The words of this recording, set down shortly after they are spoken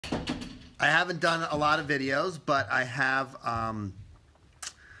I haven't done a lot of videos, but I have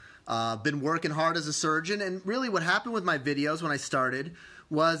been working hard as a surgeon. And really what happened with my videos when I started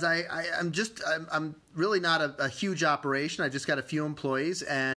was I'm really not a huge operation. I just got a few employees,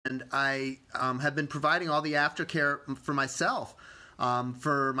 and I have been providing all the aftercare for myself,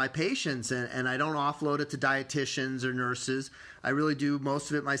 for my patients, and I don't offload it to dietitians or nurses. I really do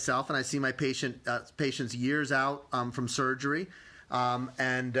most of it myself, and I see my patients years out from surgery.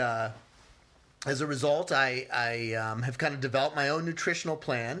 As a result, I have kind of developed my own nutritional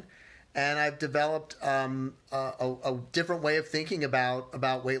plan, and I've developed a different way of thinking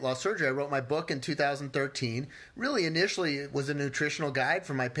about weight loss surgery. I wrote my book in 2013. Really, initially, it was a nutritional guide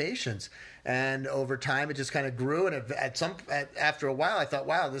for my patients, and over time, it just kind of grew. And after a while, I thought,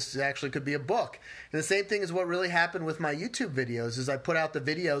 wow, this actually could be a book. And the same thing is what really happened with my YouTube videos. Is I put out the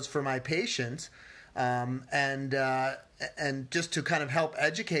videos for my patients, and just to kind of help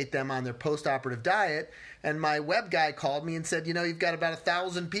educate them on their post-operative diet. And my web guy called me and said, you've got about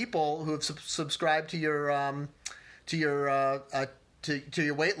 1,000 people who have subscribed to your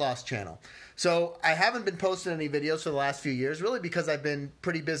weight loss channel. So I haven't been posting any videos for the last few years, really because I've been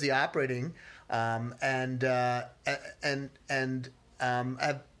pretty busy operating, but I'm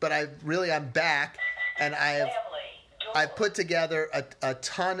back, and I've put together a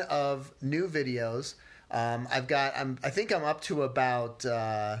ton of new videos. I think I'm up to about.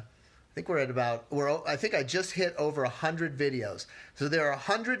 I think I just hit over 100 videos. So there are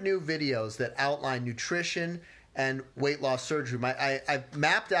 100 new videos that outline nutrition and weight loss surgery. I've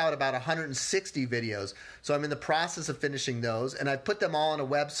mapped out about 160 videos. So I'm in the process of finishing those, and I've put them all on a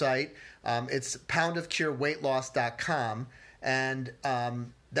website. It's poundofcureweightloss.com, and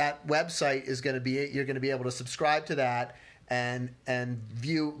that website is going to be, you're going to be able to subscribe to that and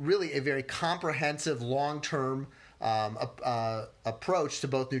view really a very comprehensive long-term approach to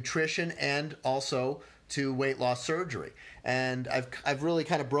both nutrition and also to weight loss surgery. And I've really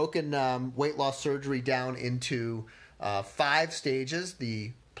kind of broken weight loss surgery down into 5 stages: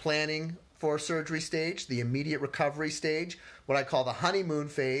 the planning for surgery stage, the immediate recovery stage, what I call the honeymoon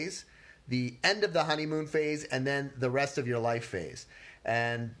phase, the end of the honeymoon phase, and then the rest of your life phase.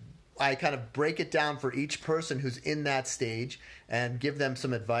 And I kind of break it down for each person who's in that stage and give them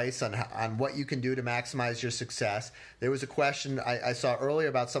some advice on what you can do to maximize your success. There was a question I saw earlier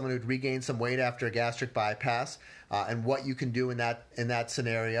about someone who'd regained some weight after a gastric bypass, and what you can do in that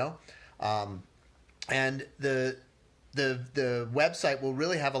scenario. And the website will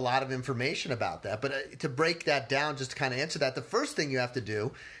really have a lot of information about that. But to break that down, just to kind of answer that, the first thing you have to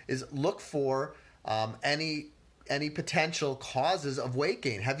do is look for any potential causes of weight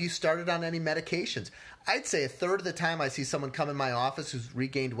gain. Have you started on any medications? I'd say a third of the time I see someone come in my office who's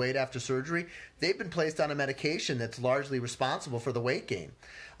regained weight after surgery, they've been placed on a medication that's largely responsible for the weight gain.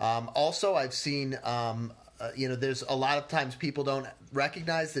 Also, I've seen, there's a lot of times people don't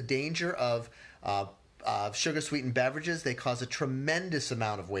recognize the danger of sugar-sweetened beverages. They cause a tremendous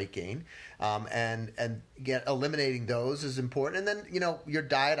amount of weight gain, and eliminating those is important. And then, your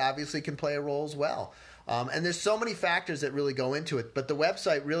diet obviously can play a role as well. And there's so many factors that really go into it. But the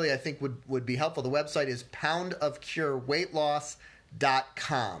website really, I think, would be helpful. The website is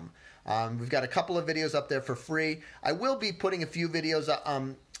poundofcureweightloss.com. We've got a couple of videos up there for free. I will be putting a few videos up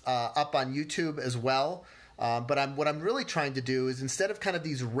on YouTube as well. But what I'm really trying to do is, instead of kind of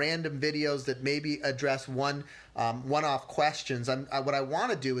these random videos that maybe address one-off questions, what I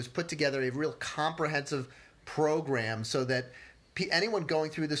want to do is put together a real comprehensive program so that anyone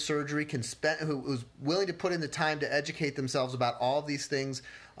going through the surgery can who's willing to put in the time to educate themselves about all of these things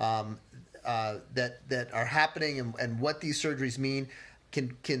that are happening and what these surgeries mean,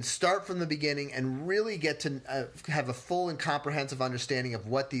 can start from the beginning and really get to have a full and comprehensive understanding of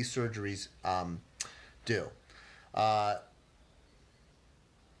what these surgeries do.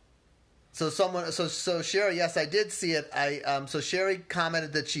 So Sherry, yes, I did see it. So Sherry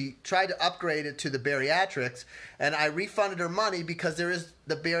commented that she tried to upgrade it to the bariatrics, and I refunded her money because the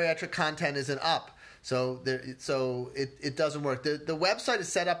bariatric content isn't up. So it doesn't work. The website is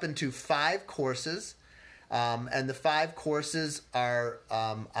set up into 5 courses, and the 5 courses are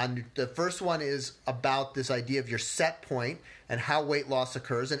the first one is about this idea of your set point and how weight loss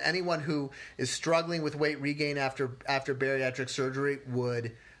occurs. And anyone who is struggling with weight regain after bariatric surgery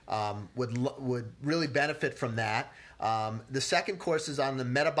would really benefit from that. The second course is on the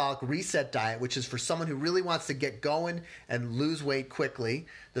metabolic reset diet, which is for someone who really wants to get going and lose weight quickly.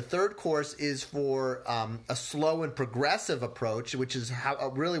 The third course is for a slow and progressive approach, which is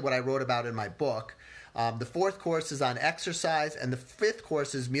really what I wrote about in my book. The fourth course is on exercise, and the fifth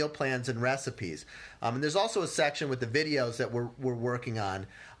course is meal plans and recipes. And there's also a section with the videos that we're working on,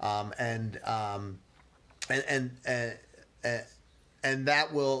 and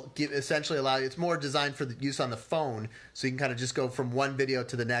that will essentially allow you. It's more designed for the use on the phone, so you can kind of just go from one video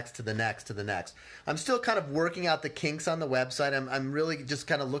to the next, to the next, to the next. I'm still kind of working out the kinks on the website. I'm really just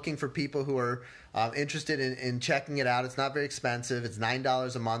kind of looking for people who are interested in checking it out. It's not very expensive. It's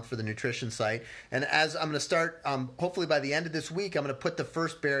 $9 a month for the nutrition site. And as I'm going to start, hopefully by the end of this week, I'm going to put the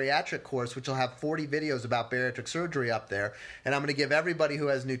first bariatric course, which will have 40 videos about bariatric surgery up there. And I'm going to give everybody who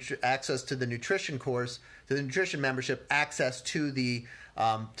has access to the nutrition course, to the nutrition membership, access to the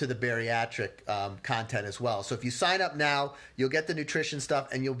bariatric content as well. So if you sign up now, you'll get the nutrition stuff,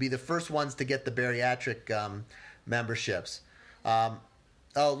 and you'll be the first ones to get the bariatric memberships.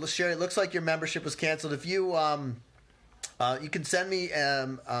 Oh, Sherry, it looks like your membership was canceled. If you you can send me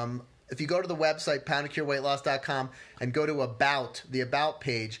if you go to the website poundandcureweightloss.com and go to the About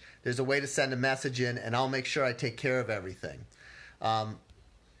page, there's a way to send a message in, and I'll make sure I take care of everything.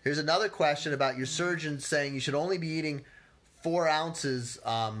 Here's another question about your surgeon saying you should only be eating 4 ounces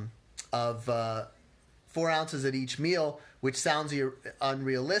of 4 ounces at each meal, which sounds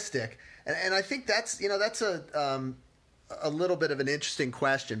unrealistic. And I think that's a little bit of an interesting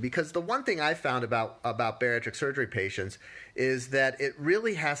question, because the one thing I found about bariatric surgery patients is that it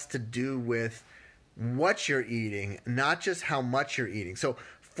really has to do with what you're eating, not just how much you're eating. So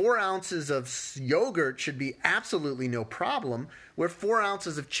 4 ounces of yogurt should be absolutely no problem, where 4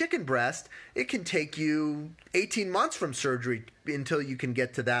 ounces of chicken breast, it can take you 18 months from surgery until you can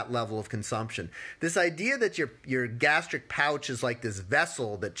get to that level of consumption. This idea that your gastric pouch is like this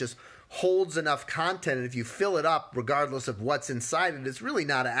vessel that just holds enough content, and if you fill it up, regardless of what's inside it, is really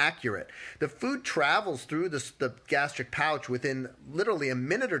not accurate. The food travels through the gastric pouch within literally a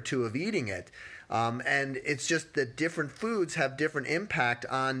minute or two of eating it. And it's just that different foods have different impact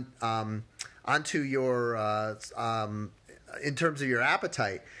onto your in terms of your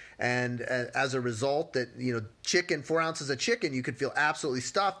appetite. And as a result, that chicken, 4 ounces of chicken, you could feel absolutely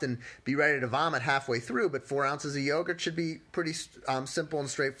stuffed and be ready to vomit halfway through. But 4 ounces of yogurt should be pretty simple and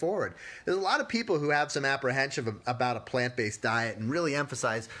straightforward. There's a lot of people who have some apprehension about a plant-based diet and really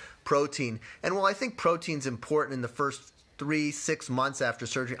emphasize protein. And while I think protein's important in the first 3-6 months after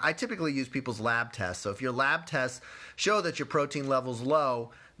surgery, I typically use people's lab tests. So if your lab tests show that your protein level's low,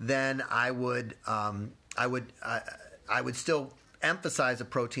 then I would still emphasize a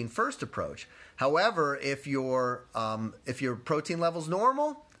protein first approach. However, if your protein level's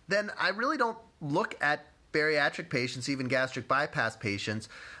normal, then I really don't look at bariatric patients, even gastric bypass patients,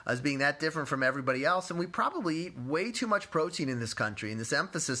 as being that different from everybody else. And we probably eat way too much protein in this country, and this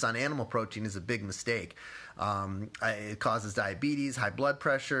emphasis on animal protein is a big mistake. It causes diabetes, high blood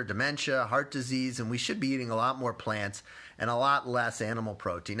pressure, dementia, heart disease, and we should be eating a lot more plants and a lot less animal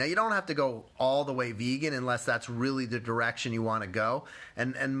protein. Now, you don't have to go all the way vegan unless that's really the direction you want to go.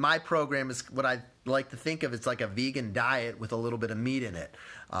 And my program is what I like to think of. It's like a vegan diet with a little bit of meat in it.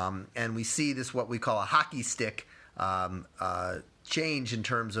 And we see this, what we call a hockey stick change in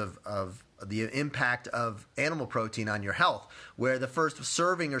terms of the impact of animal protein on your health, where the first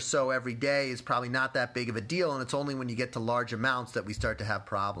serving or so every day is probably not that big of a deal, and it's only when you get to large amounts that we start to have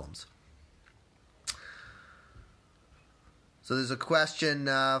problems. So there's a question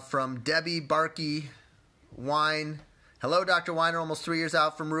from Debbie Barkey Wine. Hello, Dr. Weiner. Almost 3 years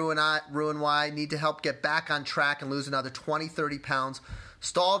out from Roux-en-Y. Need to help get back on track and lose another 20, 30 pounds.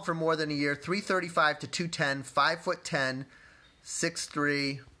 Stalled for more than a year. 335 to 210, 5'10",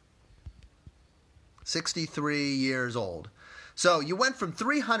 6'3", 63 years old. So you went from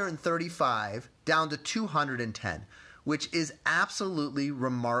 335 down to 210, which is absolutely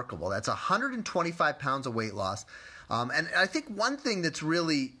remarkable. That's 125 pounds of weight loss. And I think one thing that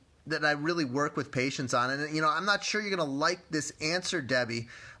I really work with patients on, and I'm not sure you're going to like this answer, Debbie,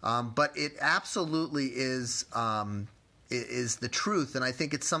 but it absolutely is the truth, and I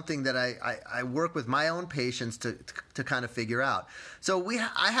think it's something that I work with my own patients to kind of figure out. So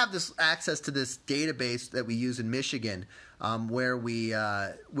I have this access to this database that we use in Michigan, where we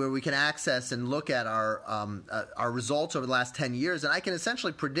can access and look at our results over the last 10 years, and I can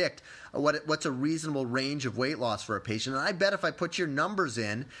essentially predict what's a reasonable range of weight loss for a patient. And I bet if I put your numbers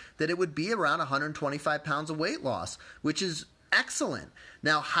in, that it would be around 125 pounds of weight loss, which is excellent.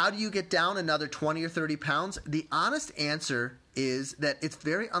 Now, how do you get down another 20 or 30 pounds? The honest answer is that it's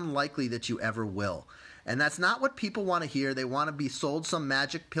very unlikely that you ever will. And that's not what people want to hear. They want to be sold some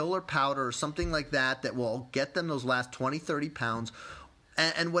magic pill or powder or something like that will get them those last 20, 30 pounds.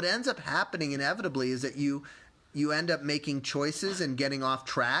 And what ends up happening inevitably is that you you end up making choices and getting off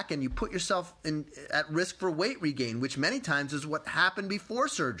track, and you put yourself at risk for weight regain, which many times is what happened before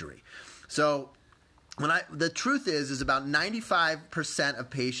surgery. So the truth is about 95% of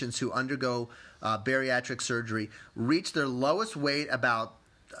patients who undergo bariatric surgery reach their lowest weight about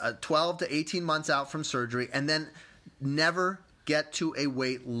 12 to 18 months out from surgery, and then never get to a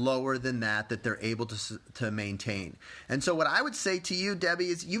weight lower than that they're able to maintain. And so what I would say to you, Debbie,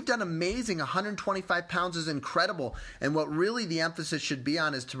 is you've done amazing. 125 pounds is incredible. And what really the emphasis should be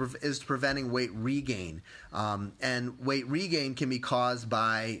on is preventing weight regain. And weight regain can be caused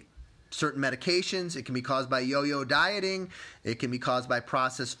by certain medications. It can be caused by yo-yo dieting. It can be caused by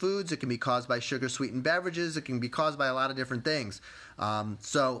processed foods. It can be caused by sugar-sweetened beverages. It can be caused by a lot of different things.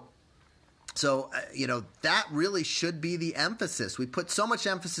 So, that really should be the emphasis. We put so much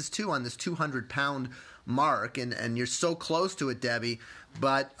emphasis, too, on this 200-pound mark, and you're so close to it, Debbie.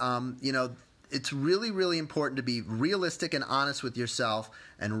 But, it's really, really important to be realistic and honest with yourself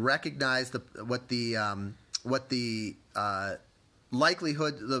and recognize what the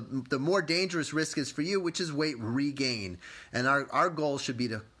likelihood, the more dangerous risk is for you, which is weight regain. And our goal should be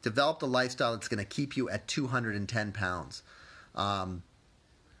to develop the lifestyle that's going to keep you at 210 pounds. All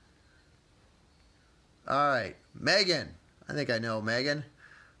right, Megan. I think I know Megan.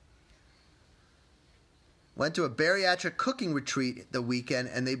 Went to a bariatric cooking retreat the weekend,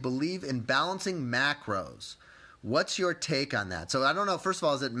 and they believe in balancing macros. What's your take on that? So I don't know, first of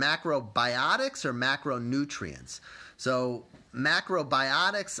all, is it macrobiotics or macronutrients? So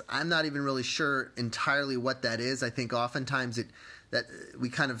macrobiotics, I'm not even really sure entirely what that is. I think oftentimes that we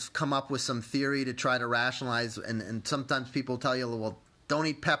kind of come up with some theory to try to rationalize, and sometimes people tell you, well, don't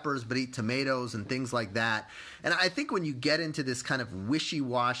eat peppers, but eat tomatoes and things like that. And I think when you get into this kind of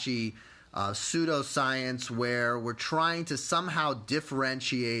wishy-washy pseudoscience where we're trying to somehow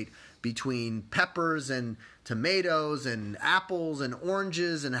differentiate between peppers and tomatoes and apples and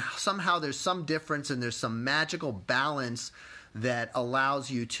oranges, and somehow there's some difference and there's some magical balance that allows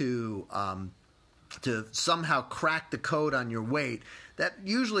you to somehow crack the code on your weight, that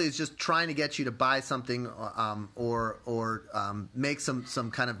usually is just trying to get you to buy something or make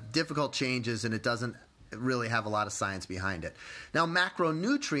some kind of difficult changes, and it doesn't really have a lot of science behind it. Now,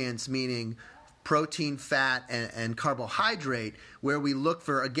 macronutrients, meaning protein, fat, and carbohydrate, where we look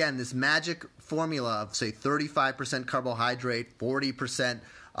for, again, this magic formula of, say, 35% carbohydrate, 40%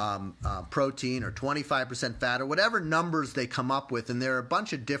 protein, or 25% fat, or whatever numbers they come up with. And there are a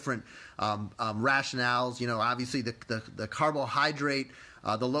bunch of different rationales. Obviously the carbohydrate,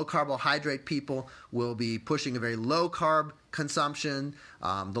 the low carbohydrate people will be pushing a very low carb consumption.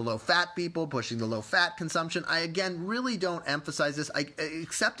 The low fat people pushing the low fat consumption. I, again, really don't emphasize this,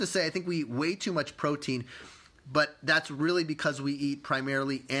 except to say I think we eat way too much protein. But that's really because we eat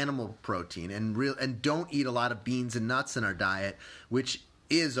primarily animal protein and don't eat a lot of beans and nuts in our diet, which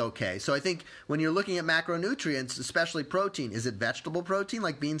is okay. So I think when you're looking at macronutrients, especially protein, is it vegetable protein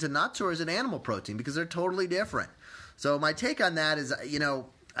like beans and nuts, or is it animal protein? Because they're totally different. So my take on that is,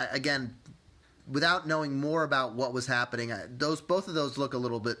 again, without knowing more about what was happening, both of those look a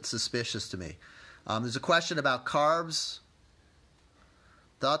little bit suspicious to me. There's a question about carbs.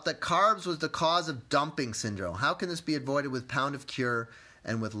 Thought that carbs was the cause of dumping syndrome. How can this be avoided with pound of cure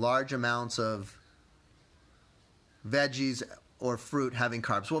and with large amounts of veggies or fruit having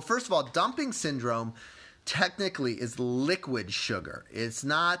carbs? Well, first of all, dumping syndrome technically is liquid sugar. It's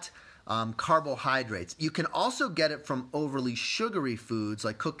not carbohydrates. You can also get it from overly sugary foods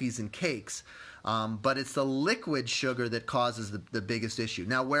like cookies and cakes, but it's the liquid sugar that causes the biggest issue.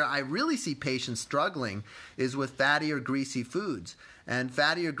 Now, where I really see patients struggling is with fatty or greasy foods. And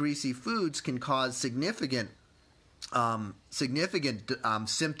fatty or greasy foods can cause significant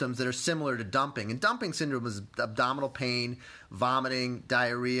symptoms that are similar to dumping. And dumping syndrome is abdominal pain, vomiting,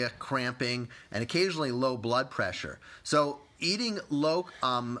 diarrhea, cramping, and occasionally low blood pressure. So avoiding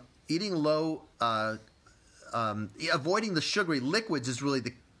the sugary liquids is really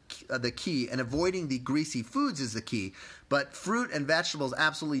the key, and avoiding the greasy foods is the key. But fruit and vegetables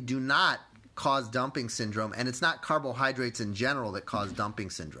absolutely do not cause dumping syndrome, and it's not carbohydrates in general that cause dumping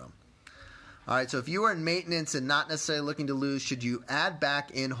syndrome. All right, so if you are in maintenance and not necessarily looking to lose, should you add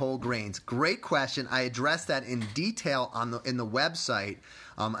back in whole grains? Great question. I addressed that in detail in the website,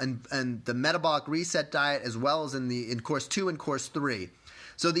 and the metabolic reset diet, as well as in course 2 and course 3.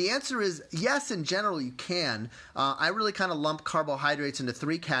 So the answer is yes, in general you can. I really kind of lump carbohydrates into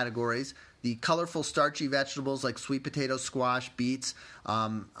 3 categories: the colorful starchy vegetables like sweet potato, squash, beets,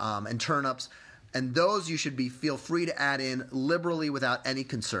 and turnips, and those you should feel free to add in liberally without any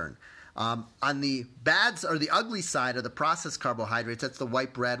concern. On the bads or the ugly side of the processed carbohydrates, that's the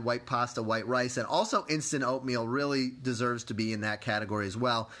white bread, white pasta, white rice, and also instant oatmeal really deserves to be in that category as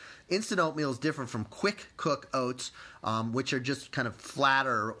well. Instant oatmeal is different from quick cook oats, which are just kind of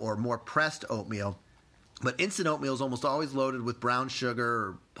flatter or more pressed oatmeal. But instant oatmeal is almost always loaded with brown sugar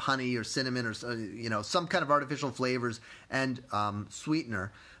or honey or cinnamon or some kind of artificial flavors and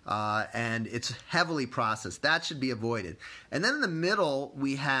sweetener. And it's heavily processed. That should be avoided. And then in the middle,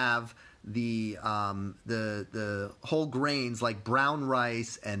 we have the whole grains like brown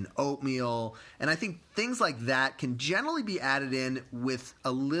rice and oatmeal. And I think things like that can generally be added in with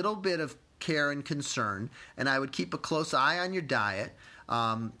a little bit of care and concern. And I would keep a close eye on your diet.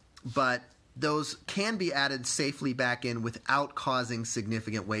 But those can be added safely back in without causing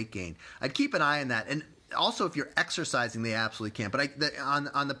significant weight gain. I'd keep an eye on that. And also, if you're exercising, they absolutely can. But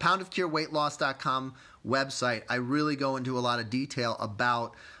on the poundofcureweightloss.com website, I really go into a lot of detail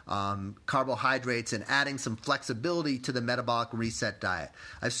about carbohydrates and adding some flexibility to the metabolic reset diet.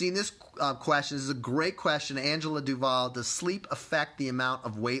 I've seen this question. This is a great question. Angela Duval, does sleep affect the amount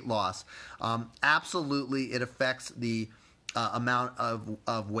of weight loss? Absolutely, it affects the amount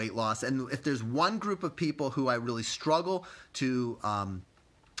of weight loss. And if there's one group of people who I really struggle to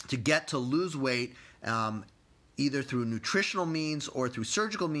get to lose weight, either through nutritional means or through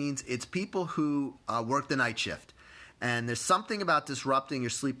surgical means, it's people who work the night shift. And there's something about disrupting your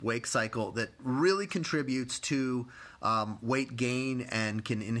sleep-wake cycle that really contributes to weight gain and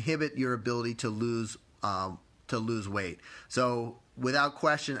can inhibit your ability to lose weight. So without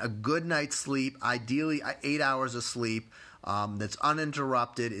question, a good night's sleep, ideally 8 hours of sleep that's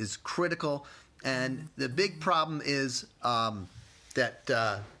uninterrupted, is critical. And the big problem is that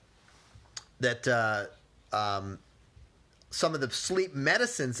some of the sleep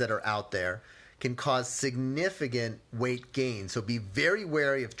medicines that are out there can cause significant weight gain. So be very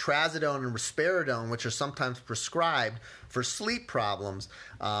wary of trazodone and risperidone, which are sometimes prescribed for sleep problems,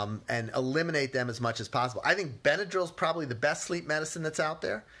 and eliminate them as much as possible. I think Benadryl is probably the best sleep medicine that's out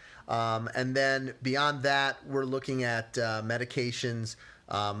there. And then beyond that, we're looking at medications.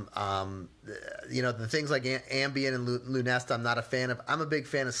 The things like Ambien and Lunesta, I'm not a fan of. I'm a big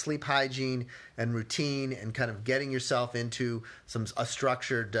fan of sleep hygiene and routine and kind of getting yourself into a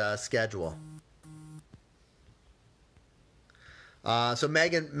structured schedule. So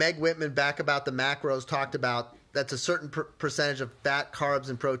Meg Whitman, back about the macros, talked about that's a certain percentage of fat, carbs,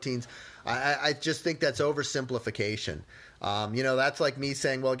 and proteins. I just think that's oversimplification. That's like me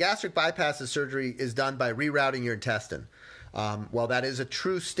saying, well, gastric bypass surgery is done by rerouting your intestine. While that is a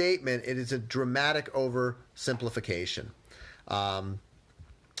true statement, it is a dramatic oversimplification.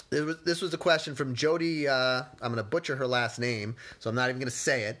 This was a question from Jody. I'm going to butcher her last name, so I'm not even going to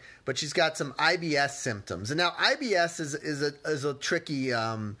say it. But she's got some IBS symptoms, and now IBS is a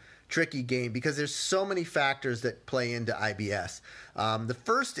tricky game because there's so many factors that play into IBS. The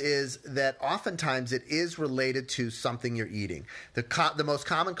first is that oftentimes it is related to something you're eating. The most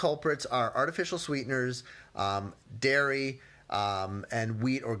common culprits are artificial sweeteners, dairy, and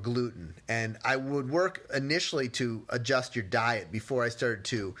wheat or gluten. And I would work initially to adjust your diet before I started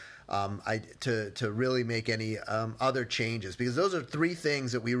to really make any other changes, because those are three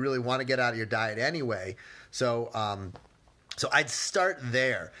things that we really want to get out of your diet anyway. So I'd start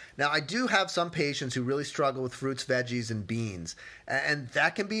there. Now, I do have some patients who really struggle with fruits, veggies, and beans, and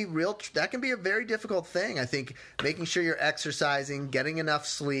that can be a very difficult thing. I think making sure you're exercising, getting enough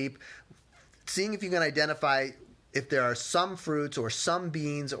sleep, seeing if you can identify if there are some fruits or some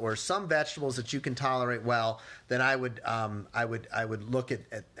beans or some vegetables that you can tolerate well, then I would look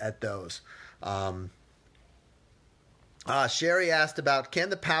at those. Sherry asked about, can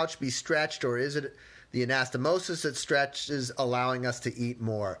the pouch be stretched, or is it the anastomosis that stretches, allowing us to eat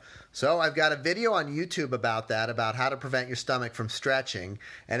more? So I've got a video on YouTube about that, about how to prevent your stomach from stretching.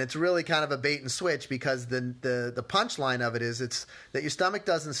 And it's really kind of a bait and switch, because the punchline of it is it's that your stomach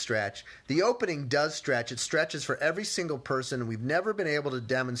doesn't stretch. The opening does stretch. It stretches for every single person. We've never been able to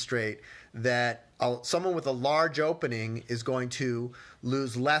demonstrate that someone with a large opening is going to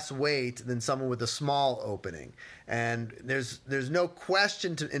lose less weight than someone with a small opening. And there's no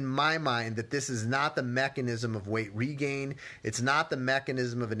question in my mind that this is not the mechanism of weight regain. It's not the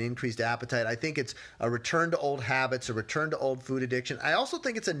mechanism of an increased appetite. I think it's a return to old habits, a return to old food addiction. I also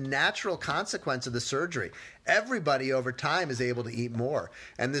think it's a natural consequence of the surgery. Everybody over time is able to eat more.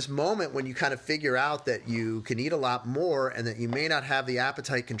 And this moment when you kind of figure out that you can eat a lot more and that you may not have the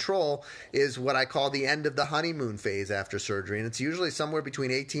appetite control is what I call the end of the honeymoon phase after surgery. And it's usually somewhere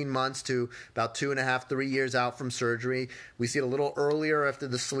between 18 months to about 2.5, 3 years out from surgery. We see it a little earlier after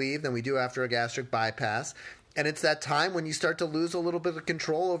the sleeve than we do after a gastric bypass. And it's that time when you start to lose a little bit of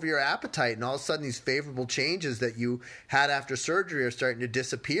control over your appetite, and all of a sudden these favorable changes that you had after surgery are starting to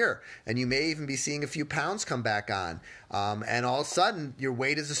disappear, and you may even be seeing a few pounds come back on. And all of a sudden your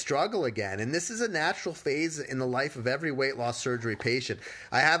weight is a struggle again. And this is a natural phase in the life of every weight loss surgery patient.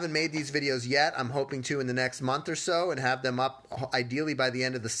 I haven't made these videos yet. I'm hoping to in the next month or so and have them up ideally by the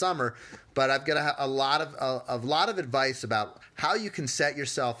end of the summer. But I've got a lot of advice about how you can set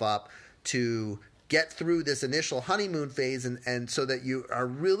yourself up to get through this initial honeymoon phase and so that you are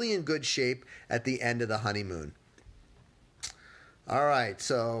really in good shape at the end of the honeymoon. All right,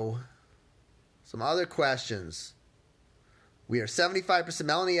 so some other questions. We are 75%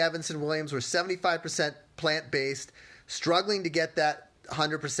 Melanie Evanson Williams. We're 75% plant-based, struggling to get that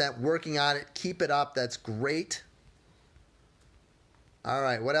 100%, working on it. Keep it up. That's great. All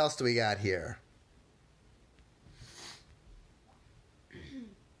right, what else do we got here?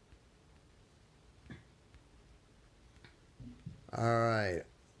 All right.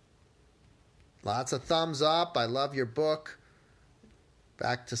 Lots of thumbs up. I love your book.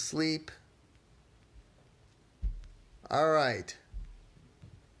 Back to sleep. All right.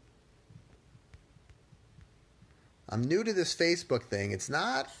 I'm new to this Facebook thing. It's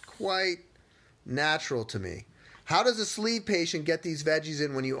not quite natural to me. How does a sleeve patient get these veggies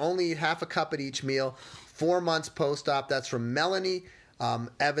in when you only eat half a cup at each meal, 4 months post-op? That's from Melanie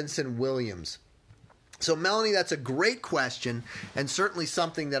Evanson Williams. So, Melanie, that's a great question, and certainly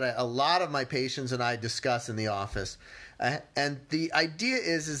something that a lot of my patients and I discuss in the office. And the idea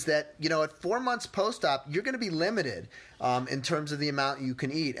is that, at 4 months post-op, you're going to be limited in terms of the amount you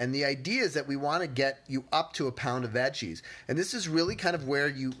can eat. And the idea is that we want to get you up to a pound of veggies. And this is really kind of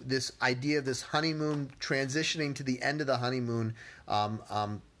where this idea of this honeymoon transitioning to the end of the honeymoon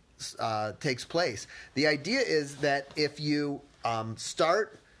takes place. The idea is that if you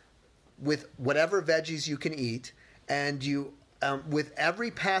start with whatever veggies you can eat, and you, with every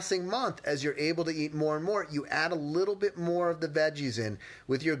passing month, as you're able to eat more and more, you add a little bit more of the veggies in,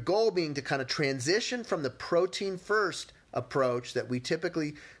 with your goal being to kind of transition from the protein first approach that we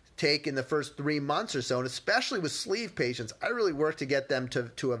typically take in the first 3 months or so, and especially with sleeve patients, I really work to get them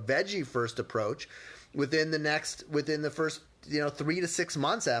to a veggie first approach within the first 3 to 6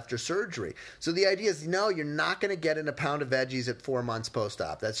 months after surgery. So the idea is, no, you're not going to get in a pound of veggies at 4 months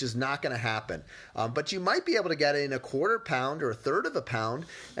post-op. That's just not going to happen. But you might be able to get in a quarter pound or a third of a pound.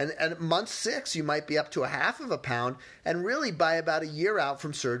 And at month 6, you might be up to a half of a pound. And really, by about a year out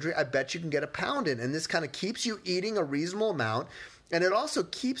from surgery, I bet you can get a pound in. And this kind of keeps you eating a reasonable amount. And it also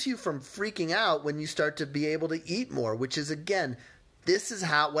keeps you from freaking out when you start to be able to eat more, which is, again, this is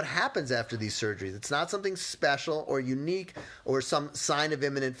what happens after these surgeries. It's not something special or unique or some sign of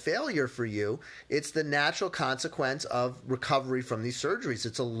imminent failure for you. It's the natural consequence of recovery from these surgeries.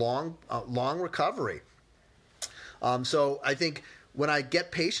 It's a long recovery. So I think when I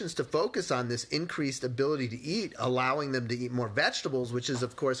get patients to focus on this increased ability to eat, allowing them to eat more vegetables, which is,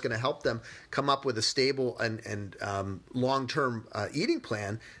 of course, going to help them come up with a stable and long-term eating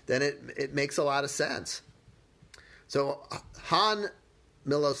plan, then it makes a lot of sense. So Han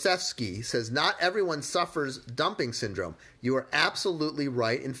Milosevsky says, not everyone suffers dumping syndrome. You are absolutely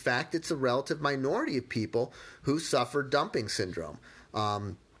right. In fact, it's a relative minority of people who suffer dumping syndrome.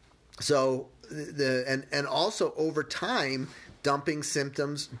 Also over time, dumping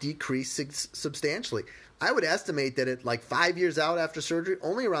symptoms decrease substantially. I would estimate that at like 5 years out after surgery,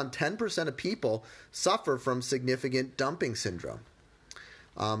 only around 10% of people suffer from significant dumping syndrome.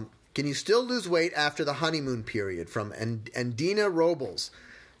 Can you still lose weight after the honeymoon period? From Andina Robles.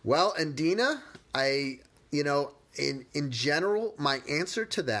 Well, Andina, in general, my answer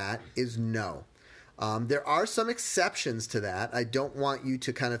to that is no. There are some exceptions to that. I don't want you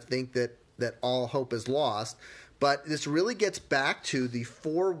to kind of think that all hope is lost. But this really gets back to the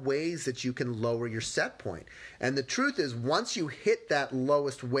 4 ways that you can lower your set point. And the truth is, once you hit that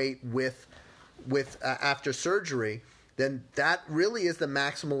lowest weight with after surgery, then that really is the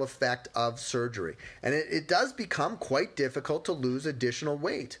maximal effect of surgery. And it does become quite difficult to lose additional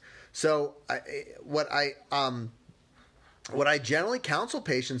weight. So what I generally counsel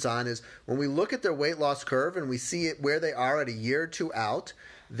patients on is when we look at their weight loss curve and we see it where they are at a year or 2 out,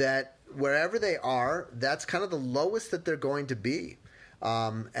 that wherever they are, that's kind of the lowest that they're going to be.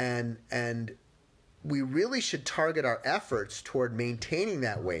 And we really should target our efforts toward maintaining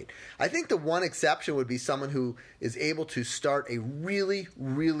that weight. I think the one exception would be someone who is able to start a really,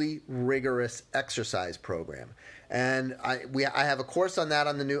 really rigorous exercise program. And I have a course on that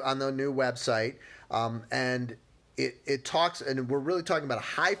on the new website. And it talks, and we're really talking about a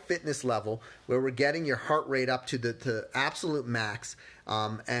high fitness level where we're getting your heart rate up to the absolute max,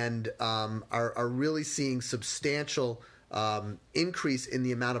 and are really seeing substantial increase in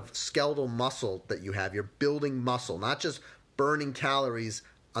the amount of skeletal muscle that you have. You're building muscle, not just burning calories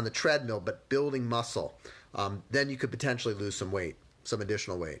on the treadmill, but building muscle. Then you could potentially lose some weight, some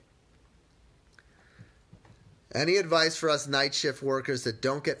additional weight. Any advice for us night shift workers that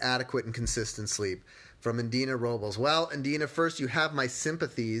don't get adequate and consistent sleep? From Indina Robles. Well, Indina, first, you have my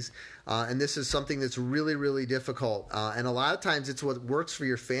sympathies, and this is something that's really, really difficult. And a lot of times it's what works for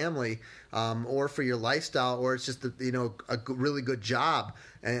your family or for your lifestyle, or it's just a really good job.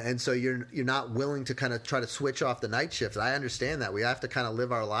 And so you're not willing to kind of try to switch off the night shift. I understand that. We have to kind of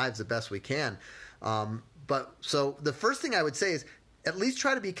live our lives the best we can. But so the first thing I would say is, at least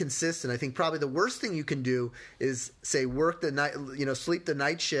try to be consistent. I think probably the worst thing you can do is say work the night, sleep the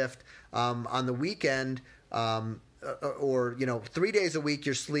night shift on the weekend, or 3 days a week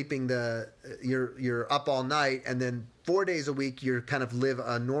you're sleeping you're up all night, and then 4 days a week you're kind of live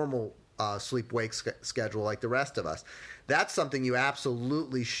a normal sleep-wake schedule like the rest of us. That's something you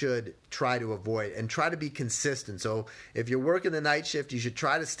absolutely should try to avoid and try to be consistent. So if you're working the night shift, you should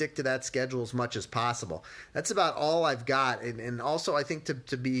try to stick to that schedule as much as possible. That's about all I've got. And also I think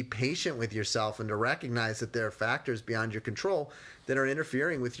to be patient with yourself and to recognize that there are factors beyond your control that are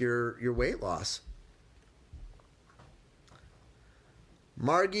interfering with your weight loss.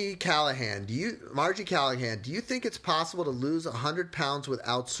 Margie Callahan, do you think it's possible to lose 100 pounds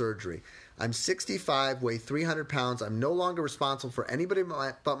without surgery? I'm 65, weigh 300 pounds. I'm no longer responsible for anybody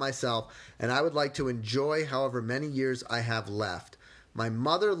but myself, and I would like to enjoy however many years I have left. My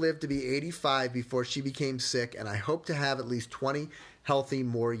mother lived to be 85 before she became sick, and I hope to have at least 20 healthy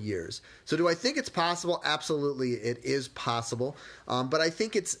more years. So do I think it's possible? Absolutely, it is possible. But I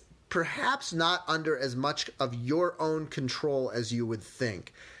think it's perhaps not under as much of your own control as you would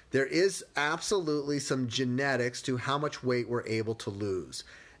think. There is absolutely some genetics to how much weight we're able to lose.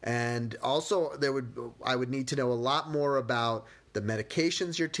 And also I would need to know a lot more about the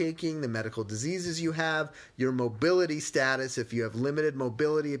medications you're taking, the medical diseases you have, your mobility status. If you have limited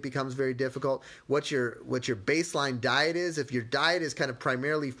mobility, it becomes very difficult. What your baseline diet is. If your diet is kind of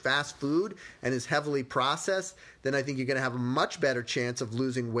primarily fast food and is heavily processed, then I think you're going to have a much better chance of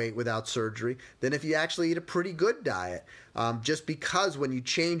losing weight without surgery than if you actually eat a pretty good diet. Just because when you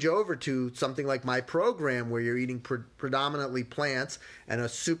change over to something like my program where you're eating predominantly plants and a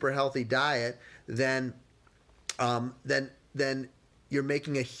super healthy diet, then you're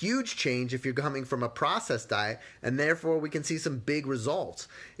making a huge change if you're coming from a processed diet, and therefore we can see some big results.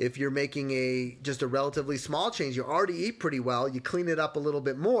 If you're making just a relatively small change, you already eat pretty well, you clean it up a little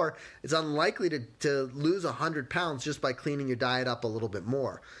bit more, it's unlikely to lose 100 pounds just by cleaning your diet up a little bit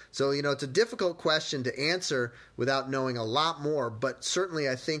more. So, it's a difficult question to answer without knowing a lot more, but certainly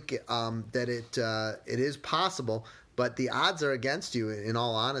I think that it is possible, but the odds are against you in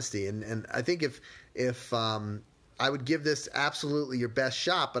all honesty. And I think if I would give this absolutely your best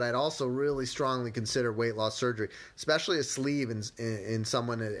shot, but I'd also really strongly consider weight loss surgery, especially a sleeve in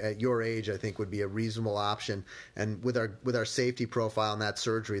someone at your age. I think would be a reasonable option, and with our safety profile in that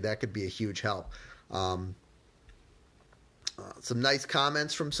surgery, that could be a huge help. Some nice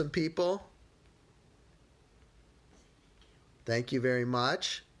comments from some people. Thank you very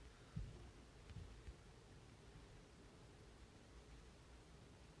much.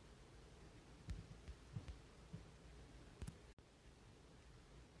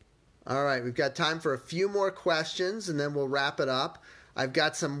 All right, we've got time for a few more questions, and then we'll wrap it up. I've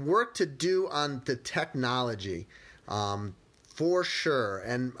got some work to do on the technology, for sure.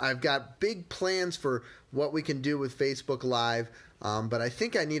 And I've got big plans for what we can do with Facebook Live, but I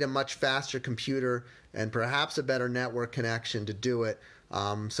think I need a much faster computer and perhaps a better network connection to do it.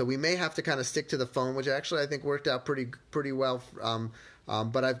 So we may have to kind of stick to the phone, which actually I think worked out pretty well.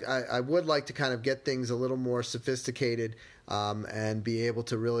 But I would like to kind of get things a little more sophisticated and be able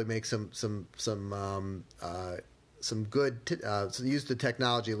to really make some good use the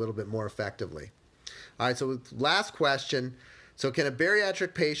technology a little bit more effectively. All right. So last question. So can a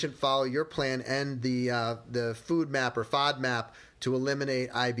bariatric patient follow your plan and the food map or FODMAP to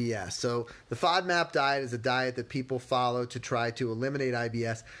eliminate IBS? So the FODMAP diet is a diet that people follow to try to eliminate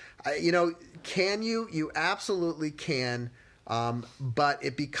IBS. Can you? You absolutely can, but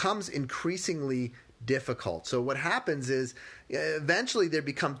it becomes increasingly difficult. So what happens is eventually there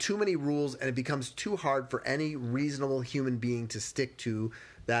become too many rules and it becomes too hard for any reasonable human being to stick to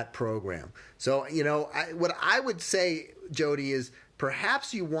that program. So, what I would say, Jody, is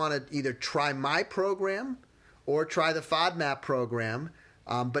perhaps you want to either try my program or try the FODMAP program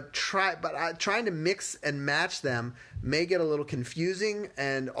But trying to mix and match them may get a little confusing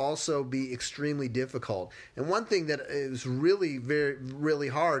and also be extremely difficult. And one thing that is really really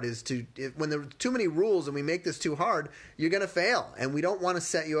hard is when there are too many rules and we make this too hard, you're going to fail. And we don't want to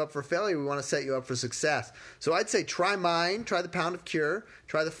set you up for failure. We want to set you up for success. So I'd say try mine, try the Pound of Cure,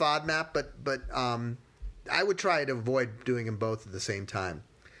 try the FODMAP, but I would try to avoid doing them both at the same time.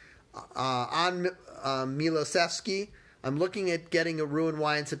 On Milosevsky, I'm looking at getting a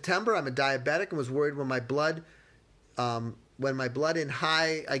Roux-en-Y in September. I'm a diabetic and was worried when my blood in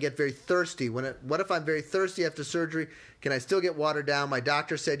high, I get very thirsty. What if I'm very thirsty after surgery? Can I still get watered down? My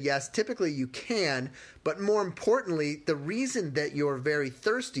doctor said yes. Typically you can, but more importantly, the reason that you're very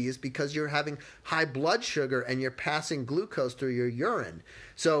thirsty is because you're having high blood sugar and you're passing glucose through your urine.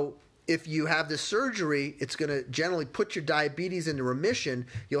 So if you have the surgery, it's going to generally put your diabetes into remission.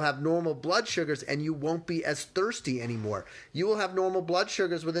 You'll have normal blood sugars and you won't be as thirsty anymore. You will have normal blood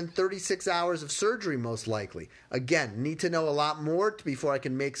sugars within 36 hours of surgery, most likely. Again, need to know a lot more before I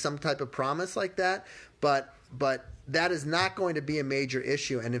can make some type of promise like that. But that is not going to be a major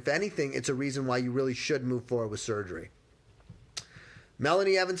issue. And if anything, it's a reason why you really should move forward with surgery.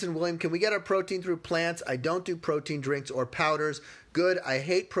 Melanie Evanson, William, can we get our protein through plants? I don't do protein drinks or powders. Good. I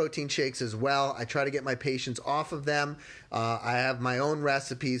hate protein shakes as well. I try to get my patients off of them. I have my own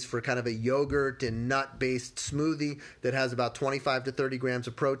recipes for kind of a yogurt and nut-based smoothie that has about 25 to 30 grams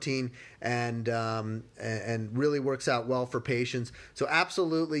of protein and really works out well for patients. So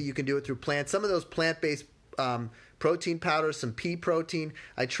absolutely, you can do it through plants. Some of those plant-based protein powders, some pea protein.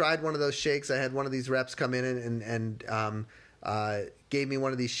 I tried one of those shakes. I had one of these reps come in and gave me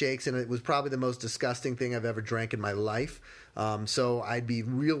one of these shakes, and it was probably the most disgusting thing I've ever drank in my life. So I'd be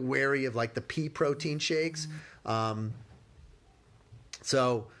real wary of like the pea protein shakes.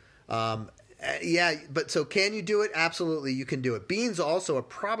 So can you do it? Absolutely, you can do it. Beans also are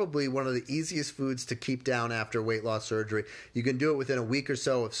probably one of the easiest foods to keep down after weight loss surgery. You can do it within a week or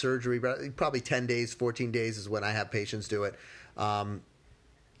so of surgery, probably 10 days, 14 days is when I have patients do it. And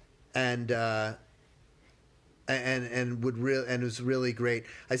it was really great.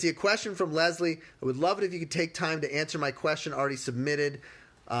 I see a question from Leslie. I would love it if you could take time to answer my question already submitted.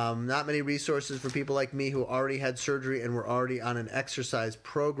 Not many resources for people like me who already had surgery and were already on an exercise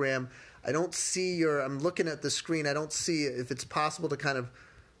program. I don't see I'm looking at the screen. I don't see if it's possible to kind of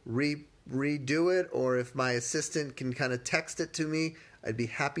redo it, or if my assistant can kind of text it to me. I'd be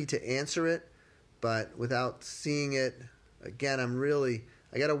happy to answer it, but without seeing it, again, I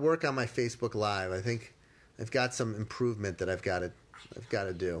got to work on my Facebook Live. I think I've got some improvement that I've got to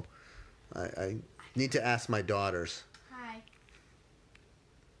do. I need to ask my daughters. Hi.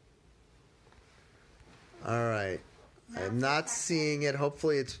 All right. I'm not seeing it.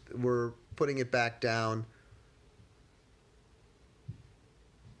 Hopefully we're putting it back down.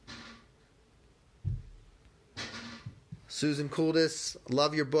 Susan Kuldis,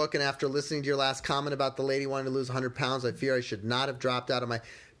 love your book, and after listening to your last comment about the lady wanting to lose 100 pounds, I fear I should not have dropped out of my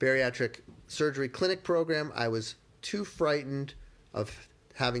bariatric surgery clinic program. I was too frightened of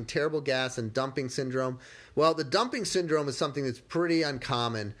having terrible gas and dumping syndrome. Well, the dumping syndrome is something that's pretty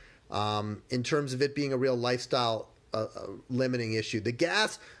uncommon in terms of it being a real lifestyle limiting issue. The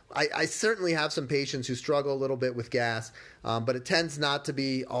gas, I certainly have some patients who struggle a little bit with gas, but it tends not to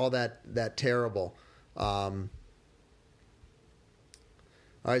be all that terrible. All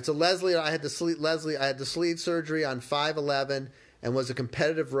right, so Leslie, I had the sleeve surgery on 5/11 and was a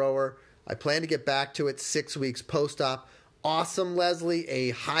competitive rower. I plan to get back to it 6 weeks post-op. Awesome, Leslie.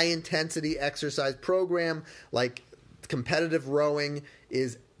 A high-intensity exercise program like competitive rowing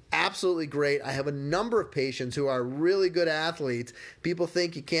is absolutely great. I have a number of patients who are really good athletes. People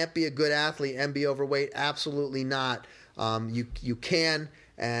think you can't be a good athlete and be overweight. Absolutely not. You can,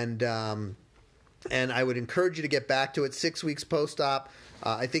 and I would encourage you to get back to it 6 weeks post-op.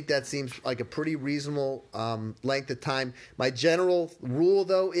 I think that seems like a pretty reasonable length of time. My general rule,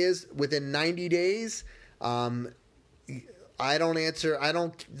 though, is within 90 days. Don't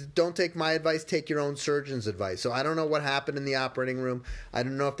take my advice. Take your own surgeon's advice. So I don't know what happened in the operating room. I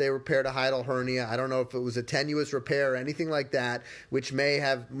don't know if they repaired a hiatal hernia. I don't know if it was a tenuous repair or anything like that, which may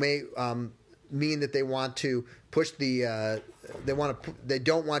mean that they want to push they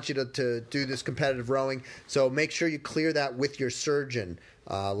don't want you to do this competitive rowing. So make sure you clear that with your surgeon,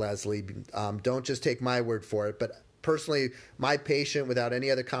 Leslie. Don't just take my word for it. But personally, my patient, without any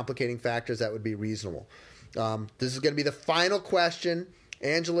other complicating factors, that would be reasonable. This is going to be the final question.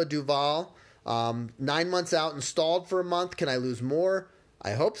 Angela Duval, 9 months out, installed for a month. Can I lose more?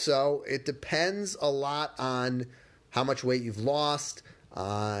 I hope so. It depends a lot on how much weight you've lost,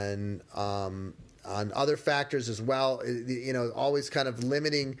 on other factors as well. Always kind of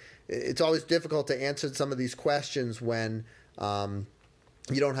limiting. It's always difficult to answer some of these questions when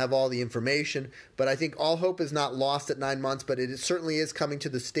you don't have all the information. But I think all hope is not lost at 9 months, but it certainly is coming to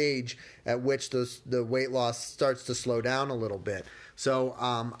the stage at which the weight loss starts to slow down a little bit. So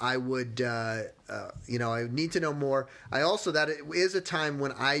I would, I need to know more. That it is a time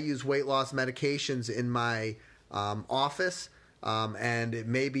when I use weight loss medications in my office. And it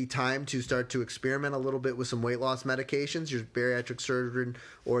may be time to start to experiment a little bit with some weight loss medications. Your bariatric surgeon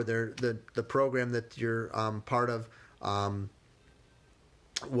or the program that you're part of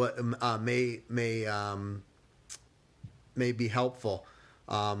may be helpful.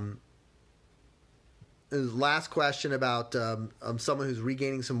 Last question about someone who's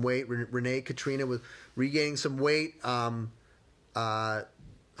regaining some weight. Renee Katrina was regaining some weight.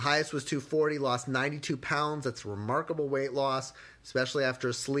 Highest was 240, lost 92 pounds. That's remarkable weight loss, especially after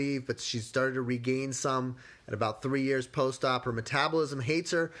a sleeve, but she started to regain some at about 3 years post-op. Her metabolism hates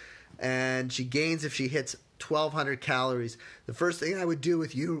her, and she gains if she hits 1,200 calories. The first thing I would do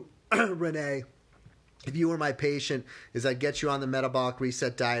with you, Renee, if you were my patient, is I'd get you on the metabolic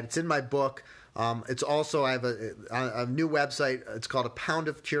reset diet. It's in my book. It's also, I have a new website. It's called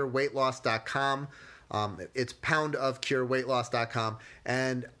poundofcureweightloss.com. It's poundofcureweightloss.com.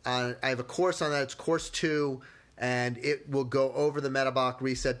 And I have a course on that. It's course 2. And it will go over the metabolic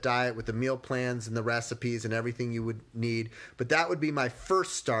reset diet with the meal plans and the recipes and everything you would need. But that would be my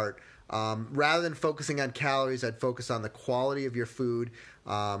first start. Rather than focusing on calories, I'd focus on the quality of your food.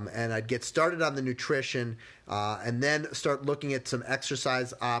 And I'd get started on the nutrition and then start looking at some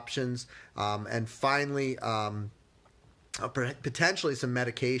exercise options and finally potentially some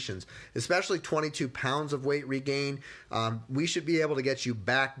medications, especially 22 pounds of weight regain. We should be able to get you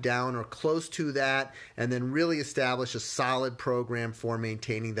back down or close to that and then really establish a solid program for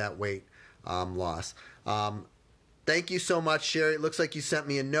maintaining that weight loss. Thank you so much, Sherry. It looks like you sent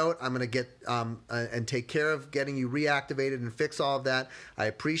me a note. I'm going to get and take care of getting you reactivated and fix all of that. I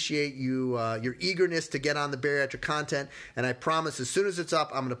appreciate you your eagerness to get on the bariatric content, and I promise as soon as it's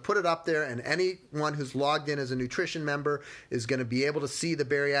up, I'm going to put it up there, and anyone who's logged in as a nutrition member is going to be able to see the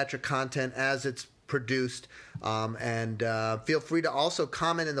bariatric content as it's produced. Feel free to also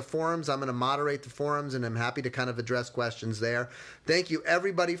comment in the forums. I'm going to moderate the forums, and I'm happy to kind of address questions there. Thank you,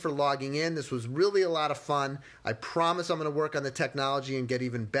 everybody, for logging in. This was really a lot of fun. I promise I'm going to work on the technology and get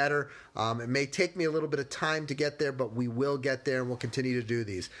even better. It may take me a little bit of time to get there, but we will get there, and we'll continue to do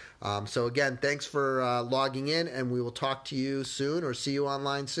these. So again, thanks for logging in, and we will talk to you soon or see you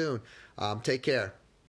online soon. Take care.